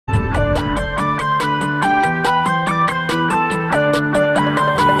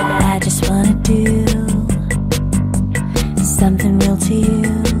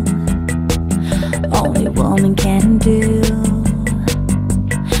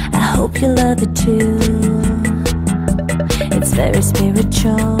hope you love it too. It's very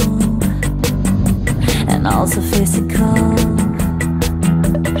spiritual and also physical.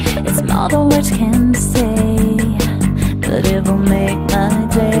 It's more than words can say, but it will make my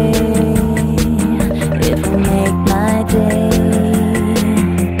day. It will make my day.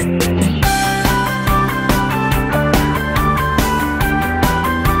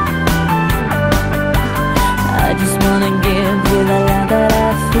 I just wanna give you the love that I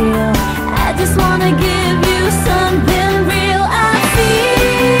feel. I just wanna give you something real. I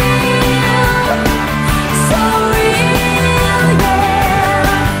feel so real, yeah.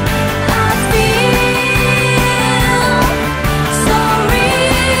 I feel so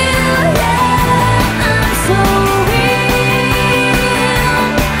real, yeah. I'm so real,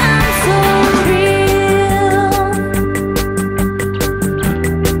 I'm so real.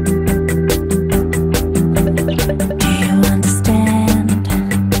 Do you understand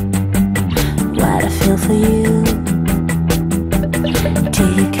what I feel for you? Do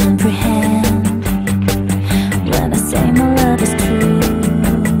you comprehend when I say my love is true?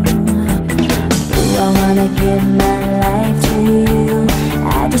 Ooh, I wanna give my life to you.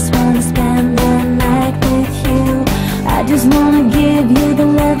 I just wanna spend the night with you. I just wanna give you the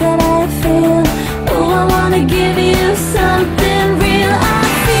love that I feel. Ooh, I wanna give you something real. I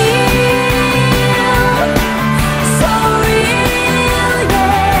feel so real,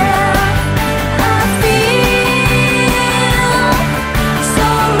 yeah. I feel so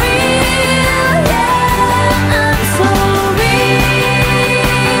real, yeah. I'm so real,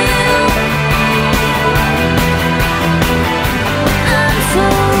 I'm so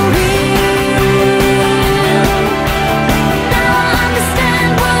real. Now I understand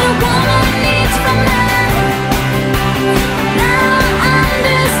what a woman needs from man. Now I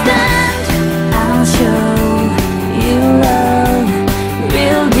understand. I'll show you love,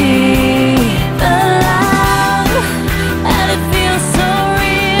 real deep love, and it feels so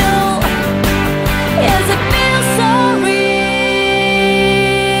real. Yes, it feels so real.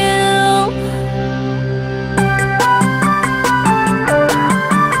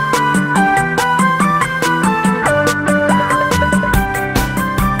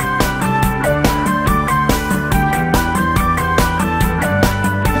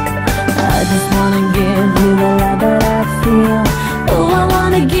 I just wanna give you the love that I feel. Oh, I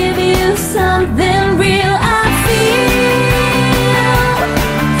wanna give you something real.